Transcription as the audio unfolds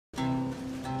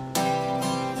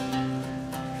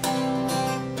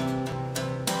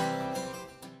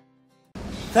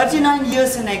39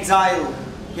 years in exile,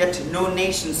 yet no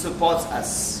nation supports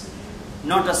us.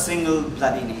 Not a single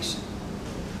bloody nation.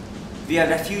 We are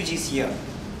refugees here.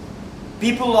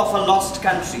 People of a lost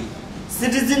country,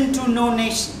 citizen to no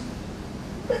nation.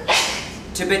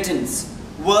 Tibetans,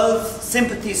 world's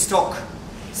sympathy stock,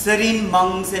 serene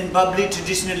monks and bubbly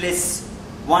traditionalists,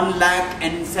 1 lakh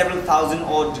and several thousand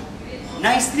odd,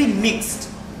 nicely mixed,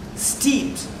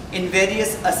 steeped in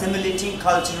various assimilating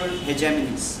cultural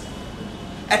hegemonies.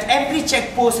 At every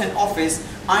checkpost and office,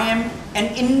 I am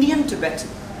an Indian Tibetan.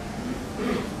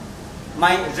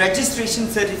 My registration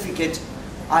certificate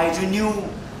I renew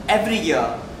every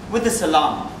year with the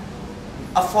salam,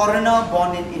 a foreigner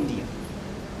born in India.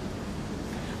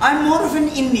 I am more of an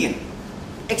Indian,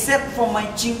 except for my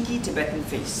chinky Tibetan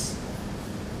face.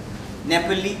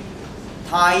 Nepali,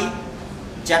 Thai,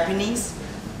 Japanese,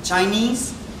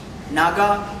 Chinese,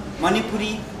 Naga,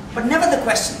 Manipuri, but never the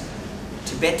question,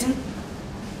 Tibetan?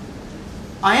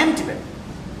 I am Tibetan,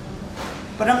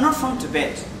 but I'm not from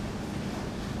Tibet.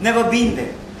 Never been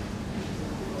there.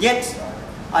 Yet,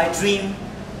 I dream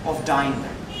of dying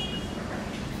there.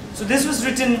 So this was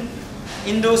written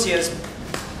in those years,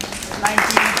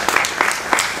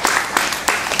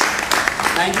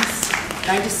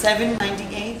 97,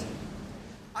 98.